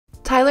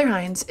Tyler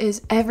Hynes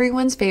is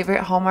everyone's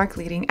favorite Hallmark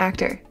leading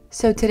actor.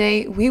 So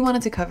today we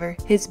wanted to cover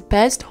his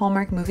best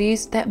Hallmark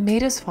movies that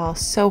made us fall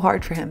so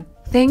hard for him.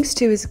 Thanks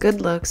to his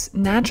good looks,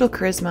 natural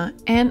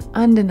charisma, and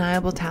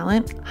undeniable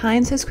talent,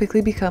 Hynes has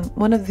quickly become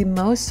one of the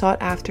most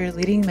sought after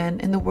leading men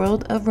in the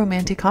world of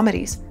romantic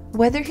comedies.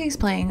 Whether he's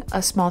playing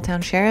a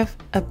small-town sheriff,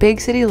 a big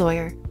city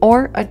lawyer,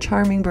 or a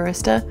charming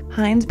barista,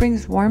 Hynes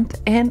brings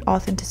warmth and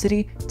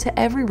authenticity to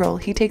every role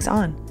he takes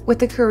on.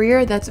 With a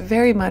career that's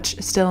very much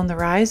still on the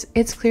rise,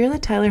 it's clear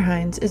that Tyler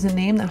Hynes is a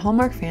name that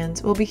Hallmark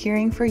fans will be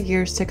hearing for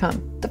years to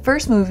come. The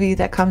first movie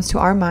that comes to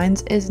our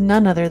minds is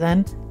none other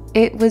than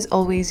It Was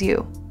Always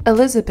You.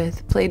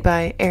 Elizabeth, played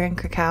by Erin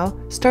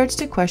Krakow, starts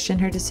to question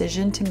her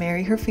decision to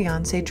marry her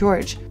fiancé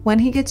George when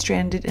he gets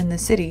stranded in the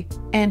city,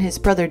 and his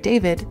brother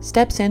David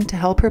steps in to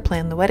help her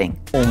plan the wedding.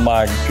 Oh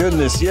my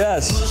goodness,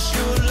 yes!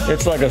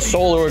 It's like a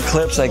solar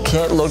eclipse. I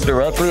can't look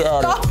directly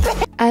at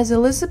it. As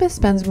Elizabeth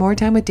spends more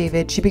time with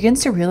David, she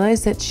begins to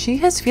realize that she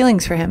has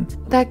feelings for him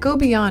that go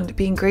beyond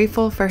being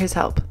grateful for his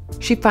help.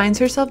 She finds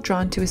herself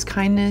drawn to his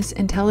kindness,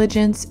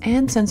 intelligence,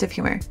 and sense of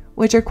humor,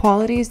 which are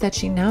qualities that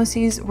she now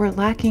sees were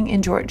lacking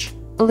in George.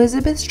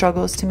 Elizabeth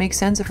struggles to make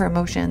sense of her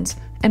emotions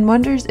and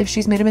wonders if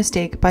she's made a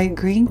mistake by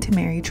agreeing to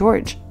marry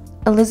George.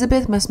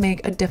 Elizabeth must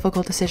make a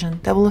difficult decision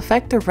that will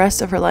affect the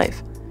rest of her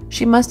life.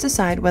 She must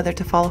decide whether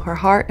to follow her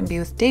heart and be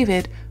with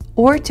David,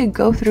 or to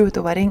go through with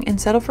the wedding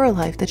and settle for a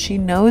life that she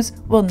knows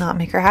will not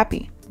make her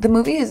happy. The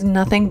movie is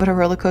nothing but a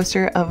roller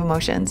coaster of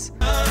emotions.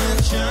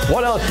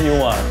 What else do you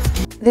want?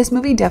 This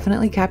movie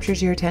definitely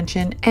captures your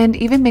attention and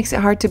even makes it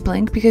hard to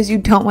blink because you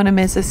don't want to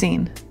miss a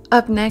scene.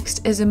 Up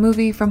next is a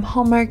movie from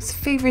Hallmark's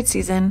favorite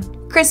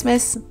season,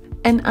 Christmas.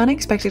 An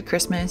Unexpected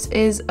Christmas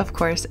is, of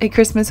course, a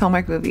Christmas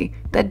Hallmark movie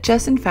that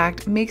just in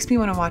fact makes me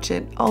want to watch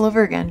it all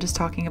over again just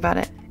talking about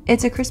it.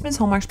 It's a Christmas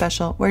Hallmark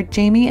special where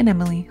Jamie and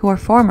Emily, who are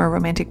former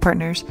romantic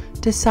partners,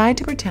 decide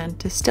to pretend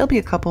to still be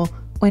a couple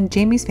when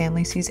Jamie's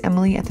family sees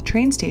Emily at the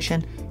train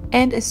station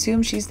and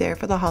assumes she's there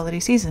for the holiday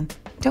season.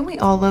 Don't we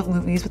all love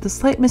movies with a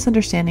slight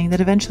misunderstanding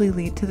that eventually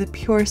lead to the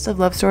purest of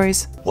love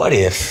stories? What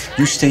if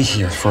you stay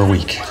here for a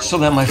week so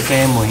that my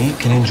family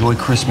can enjoy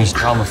Christmas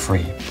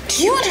drama-free?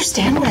 Do you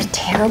understand what a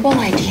terrible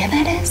idea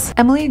that is?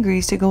 Emily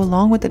agrees to go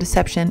along with the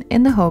deception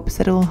in the hopes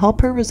that it will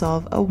help her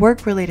resolve a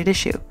work-related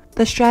issue.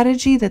 The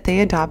strategy that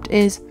they adopt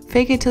is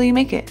fake it till you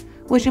make it,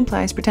 which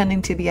implies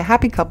pretending to be a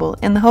happy couple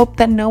in the hope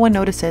that no one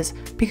notices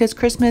because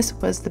Christmas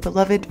was the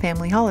beloved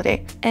family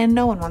holiday, and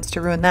no one wants to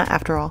ruin that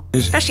after all.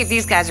 Especially if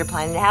these guys are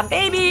planning to have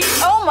babies.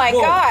 Oh my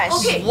gosh.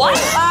 Okay, what?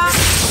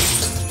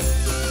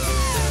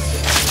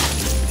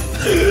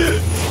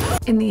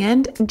 In the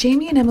end,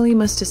 Jamie and Emily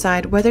must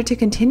decide whether to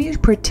continue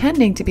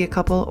pretending to be a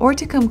couple or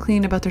to come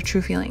clean about their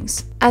true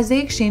feelings. As they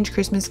exchange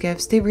Christmas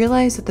gifts, they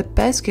realize that the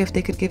best gift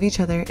they could give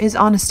each other is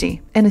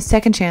honesty and a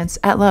second chance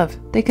at love.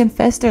 They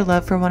confess their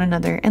love for one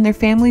another, and their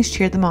families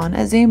cheer them on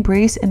as they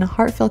embrace in a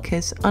heartfelt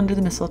kiss under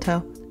the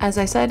mistletoe. As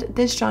I said,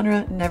 this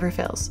genre never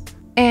fails.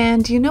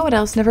 And you know what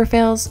else never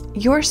fails?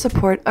 Your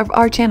support of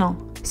our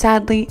channel.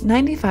 Sadly,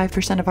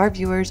 95% of our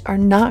viewers are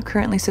not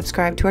currently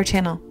subscribed to our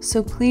channel,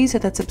 so please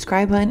hit that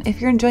subscribe button if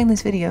you're enjoying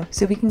this video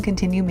so we can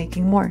continue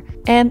making more.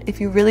 And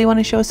if you really want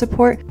to show us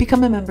support,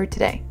 become a member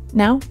today.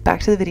 Now,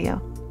 back to the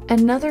video.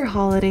 Another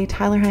holiday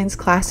Tyler Hynes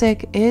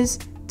classic is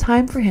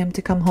Time for Him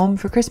to Come Home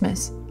for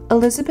Christmas.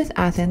 Elizabeth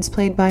Athens,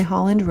 played by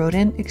Holland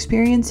Roden,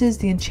 experiences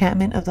the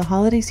enchantment of the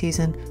holiday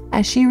season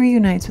as she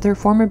reunites with her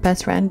former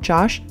best friend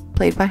Josh,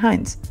 played by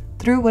Hynes,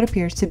 through what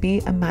appears to be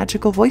a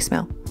magical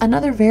voicemail.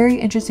 Another very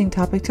interesting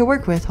topic to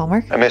work with,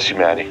 Hallmark. I miss you,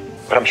 Maddie,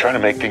 but I'm trying to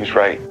make things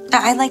right.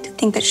 I like to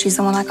think that she's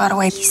the one that got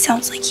away. He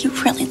sounds like he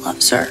really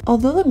loves her.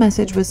 Although the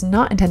message was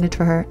not intended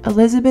for her,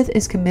 Elizabeth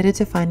is committed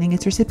to finding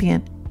its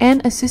recipient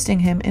and assisting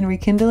him in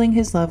rekindling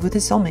his love with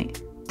his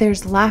soulmate.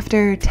 There's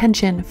laughter,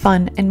 tension,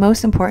 fun, and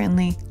most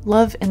importantly,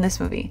 love in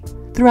this movie.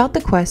 Throughout the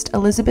quest,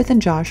 Elizabeth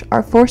and Josh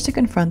are forced to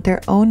confront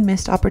their own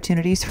missed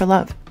opportunities for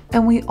love.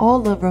 And we all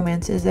love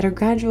romances that are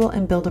gradual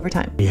and build over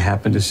time. He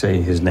happened to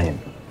say his name.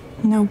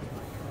 No.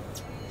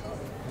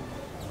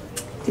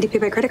 Did he pay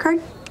by credit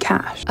card?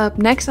 Cash. Up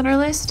next on our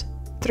list,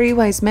 Three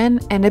Wise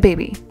Men and a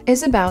Baby,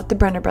 is about the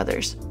Brenner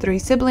brothers, three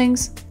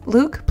siblings: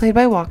 Luke, played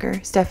by Walker,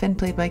 Stefan,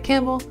 played by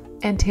Campbell,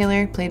 and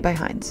Taylor, played by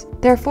Hynes.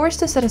 They're forced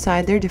to set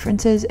aside their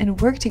differences and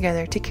work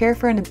together to care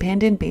for an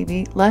abandoned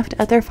baby left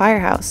at their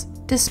firehouse.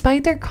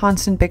 Despite their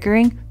constant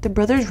bickering, the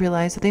brothers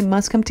realize that they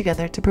must come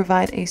together to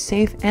provide a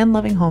safe and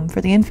loving home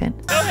for the infant.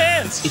 No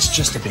hands! It's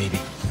just a baby.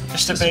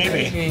 Just a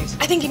baby.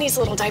 I think he needs a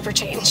little diaper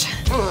change.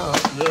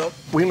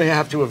 We may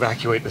have to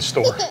evacuate the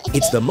store.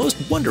 It's the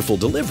most wonderful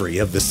delivery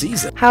of the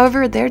season.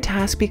 However, their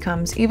task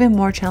becomes even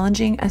more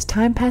challenging as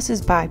time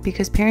passes by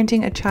because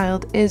parenting a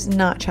child is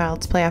not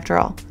child's play after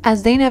all.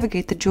 As they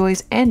navigate the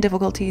joys and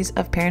difficulties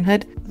of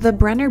parenthood, the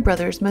Brenner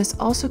brothers must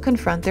also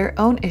confront their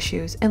own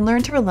issues and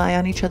learn to rely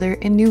on each other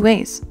in new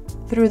ways.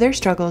 Through their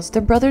struggles, the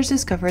brothers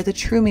discover the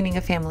true meaning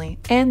of family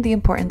and the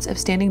importance of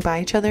standing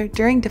by each other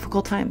during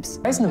difficult times.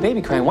 Why isn't the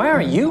baby crying? Why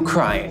aren't you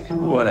crying?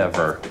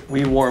 Whatever.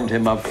 We warmed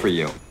him up for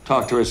you.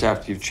 Talk to us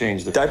after you've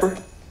changed the diaper.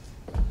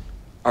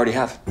 Already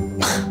have.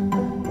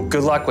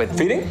 Good luck with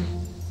Feeding?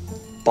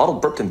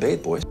 Bottled, burped, and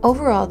bathed, boys.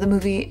 Overall, the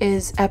movie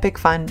is epic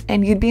fun,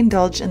 and you'd be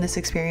indulged in this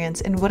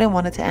experience and wouldn't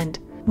want it to end.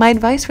 My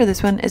advice for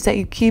this one is that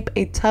you keep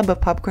a tub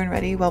of popcorn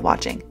ready while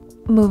watching.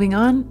 Moving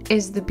on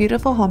is the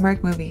beautiful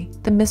Hallmark movie,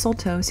 The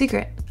Mistletoe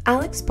Secret.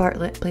 Alex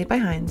Bartlett, played by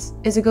Hynes,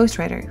 is a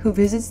ghostwriter who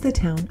visits the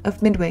town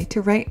of Midway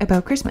to write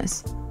about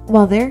Christmas.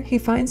 While there, he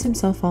finds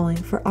himself falling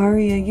for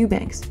Aria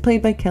Eubanks,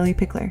 played by Kelly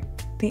Pickler,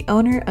 the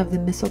owner of the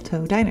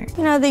Mistletoe Diner.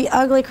 You know, the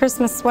ugly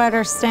Christmas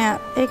sweater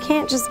stamp, it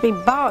can't just be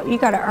bought, you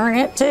gotta earn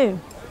it too.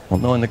 Well,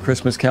 knowing the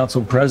Christmas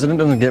Council president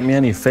doesn't get me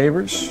any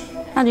favors.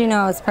 How do you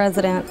know I was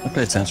president? I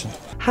pay attention.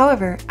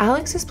 However,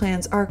 Alex's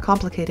plans are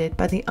complicated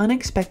by the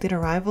unexpected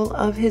arrival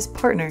of his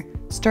partner,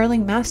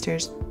 Sterling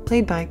Masters,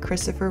 played by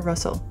Christopher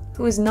Russell,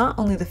 who is not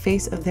only the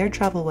face of their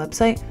travel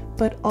website,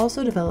 but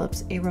also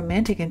develops a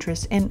romantic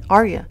interest in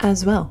Aria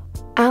as well.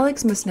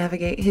 Alex must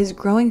navigate his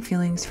growing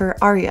feelings for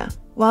Aria,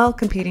 while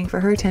competing for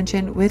her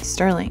attention with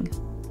Sterling.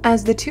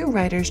 As the two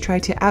writers try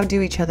to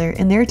outdo each other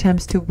in their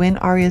attempts to win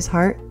Aria's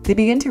heart, they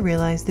begin to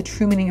realize the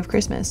true meaning of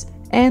Christmas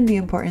and the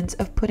importance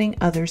of putting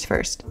others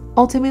first.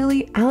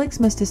 Ultimately, Alex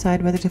must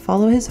decide whether to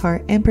follow his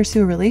heart and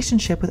pursue a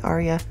relationship with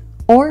Aria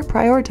or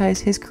prioritize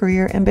his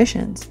career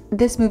ambitions.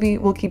 This movie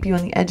will keep you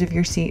on the edge of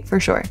your seat for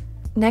sure.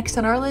 Next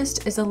on our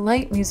list is a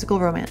light musical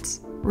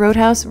romance,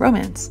 Roadhouse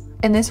Romance.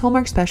 In this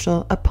Hallmark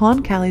special,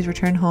 upon Callie's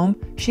return home,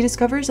 she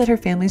discovers that her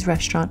family's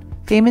restaurant,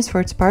 famous for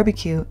its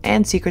barbecue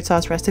and secret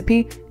sauce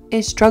recipe,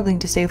 is struggling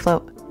to stay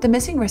afloat. The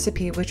missing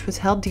recipe, which was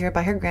held dear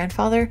by her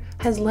grandfather,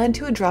 has led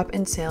to a drop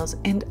in sales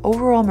and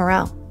overall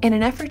morale. In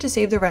an effort to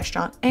save the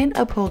restaurant and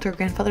uphold her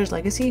grandfather's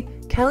legacy,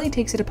 Callie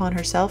takes it upon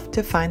herself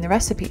to find the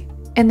recipe.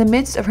 In the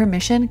midst of her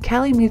mission,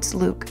 Callie meets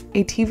Luke,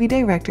 a TV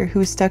director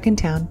who is stuck in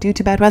town due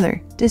to bad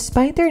weather.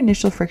 Despite their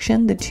initial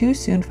friction, the two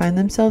soon find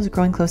themselves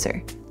growing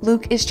closer.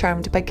 Luke is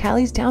charmed by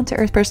Callie's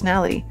down-to-earth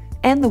personality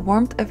and the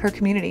warmth of her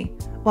community,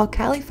 while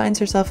Callie finds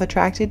herself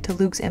attracted to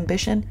Luke's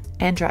ambition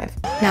and drive.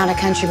 Not a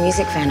country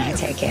music fan, I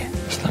take it.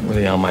 It's not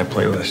really on my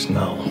playlist,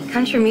 no.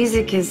 Country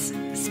music is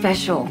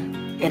special.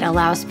 It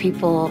allows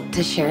people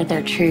to share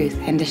their truth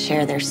and to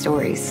share their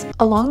stories.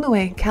 Along the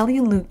way, Callie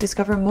and Luke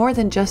discover more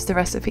than just the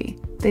recipe.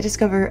 They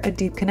discover a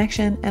deep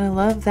connection and a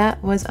love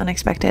that was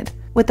unexpected.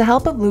 With the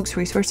help of Luke's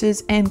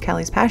resources and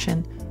Callie's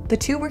passion, the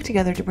two work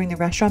together to bring the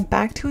restaurant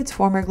back to its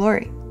former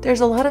glory.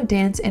 There's a lot of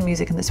dance and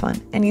music in this one,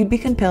 and you'd be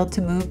compelled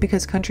to move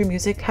because country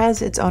music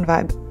has its own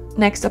vibe.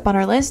 Next up on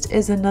our list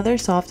is another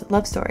soft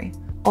love story,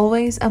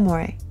 Always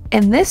Amore.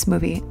 In this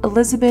movie,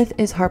 Elizabeth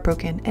is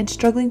heartbroken and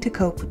struggling to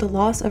cope with the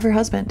loss of her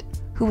husband,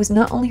 who was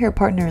not only her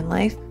partner in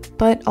life,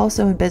 but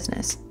also in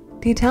business.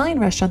 The Italian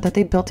restaurant that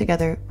they built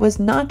together was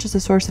not just a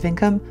source of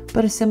income,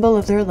 but a symbol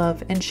of their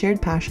love and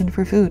shared passion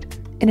for food.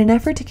 In an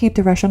effort to keep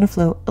the restaurant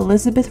afloat,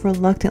 Elizabeth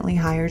reluctantly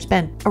hires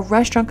Ben, a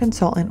restaurant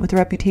consultant with a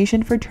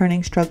reputation for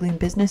turning struggling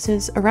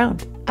businesses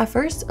around. At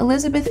first,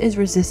 Elizabeth is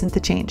resistant to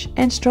change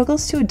and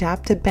struggles to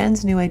adapt to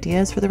Ben's new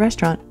ideas for the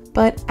restaurant.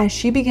 But as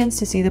she begins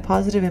to see the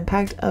positive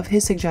impact of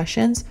his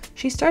suggestions,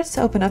 she starts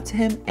to open up to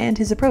him and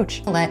his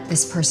approach. Let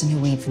this person who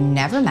we've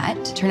never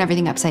met turn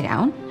everything upside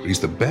down.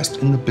 He's the best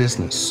in the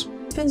business.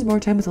 Spends more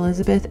time with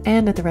Elizabeth,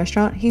 and at the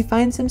restaurant, he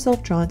finds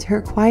himself drawn to her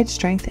quiet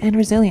strength and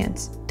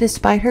resilience.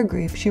 Despite her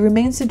grief, she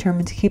remains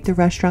determined to keep the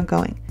restaurant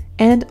going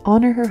and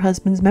honor her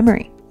husband's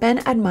memory. Ben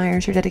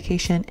admires her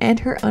dedication and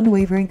her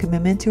unwavering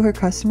commitment to her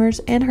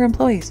customers and her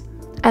employees.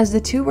 As the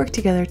two work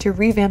together to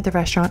revamp the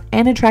restaurant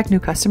and attract new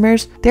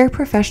customers, their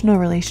professional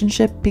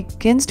relationship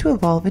begins to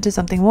evolve into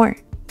something more.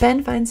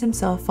 Ben finds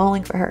himself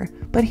falling for her,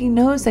 but he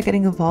knows that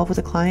getting involved with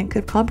a client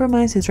could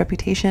compromise his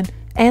reputation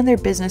and their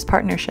business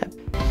partnership.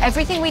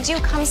 Everything we do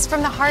comes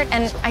from the heart,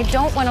 and I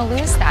don't want to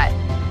lose that.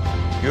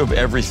 You have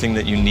everything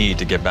that you need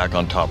to get back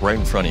on top right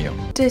in front of you.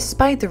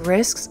 Despite the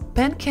risks,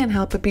 Ben can't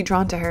help but be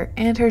drawn to her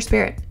and her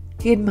spirit.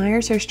 He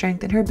admires her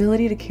strength and her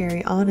ability to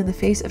carry on in the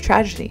face of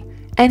tragedy,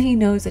 and he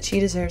knows that she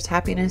deserves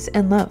happiness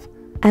and love.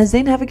 As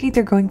they navigate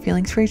their growing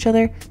feelings for each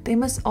other, they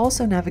must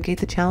also navigate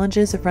the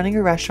challenges of running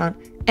a restaurant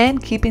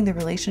and keeping the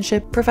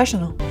relationship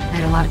professional. I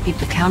had a lot of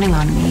people counting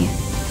on me.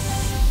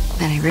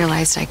 Then I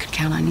realized I could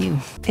count on you.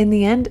 In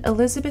the end,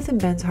 Elizabeth and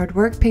Ben's hard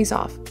work pays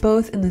off,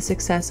 both in the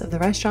success of the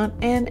restaurant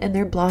and in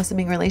their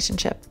blossoming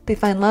relationship. They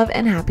find love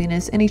and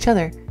happiness in each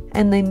other,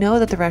 and they know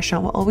that the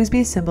restaurant will always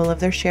be a symbol of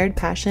their shared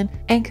passion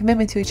and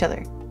commitment to each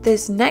other.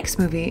 This next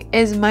movie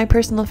is my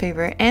personal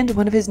favorite and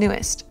one of his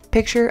newest,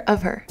 Picture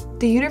of Her.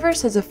 The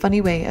universe has a funny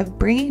way of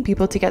bringing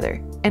people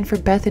together, and for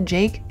Beth and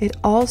Jake, it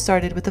all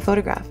started with a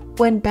photograph.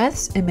 When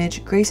Beth's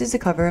image graces the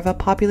cover of a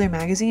popular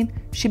magazine,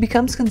 she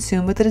becomes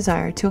consumed with the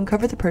desire to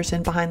uncover the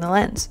person behind the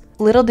lens.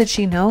 Little did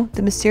she know,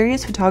 the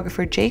mysterious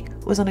photographer Jake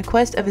was on a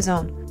quest of his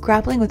own,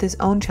 grappling with his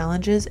own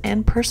challenges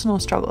and personal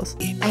struggles.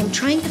 I'm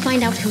trying to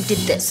find out who did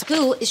this.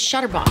 Who is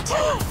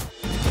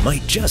Shutterbot?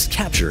 Might just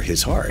capture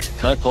his heart.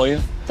 Can I call you?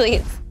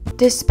 Please.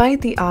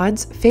 Despite the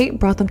odds, fate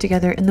brought them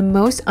together in the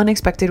most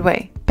unexpected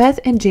way. Beth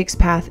and Jake's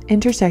path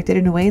intersected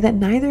in a way that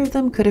neither of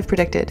them could have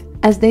predicted.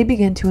 As they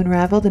begin to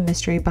unravel the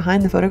mystery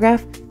behind the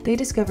photograph, they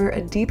discover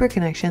a deeper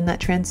connection that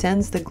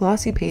transcends the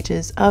glossy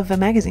pages of a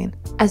magazine.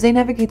 As they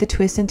navigate the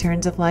twists and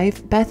turns of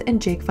life, Beth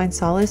and Jake find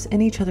solace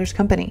in each other's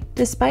company.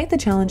 Despite the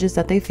challenges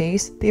that they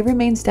face, they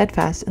remain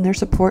steadfast in their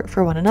support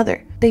for one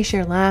another. They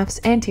share laughs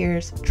and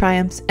tears,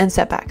 triumphs and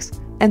setbacks.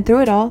 And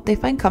through it all, they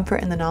find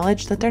comfort in the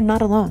knowledge that they're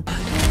not alone.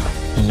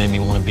 It made me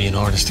want to be an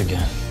artist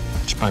again,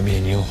 just by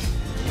being you.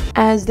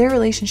 As their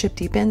relationship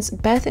deepens,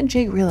 Beth and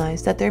Jake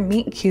realize that their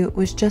meet cute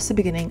was just the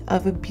beginning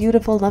of a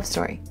beautiful love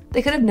story.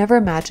 They could have never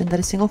imagined that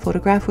a single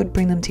photograph would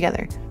bring them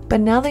together,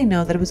 but now they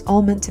know that it was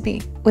all meant to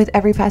be. With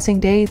every passing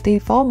day, they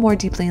fall more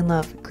deeply in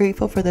love,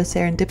 grateful for the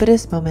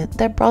serendipitous moment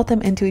that brought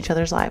them into each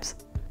other's lives.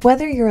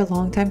 Whether you're a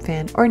longtime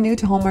fan or new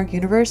to Hallmark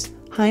Universe,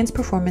 Hynes'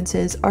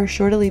 performances are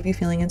sure to leave you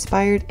feeling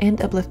inspired and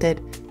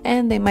uplifted,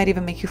 and they might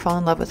even make you fall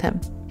in love with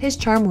him. His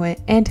charm,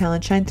 wit, and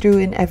talent shine through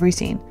in every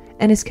scene,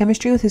 and his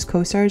chemistry with his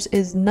co-stars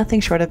is nothing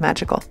short of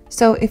magical.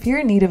 So if you're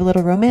in need of a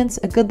little romance,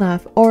 a good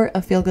laugh, or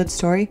a feel-good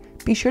story,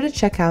 be sure to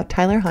check out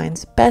Tyler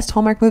Hynes' Best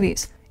Hallmark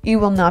Movies. You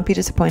will not be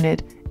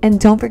disappointed. And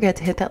don't forget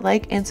to hit that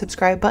like and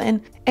subscribe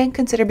button and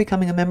consider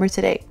becoming a member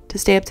today to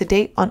stay up to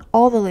date on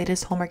all the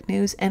latest Hallmark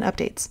news and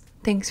updates.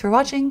 Thanks for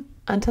watching.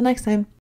 Until next time.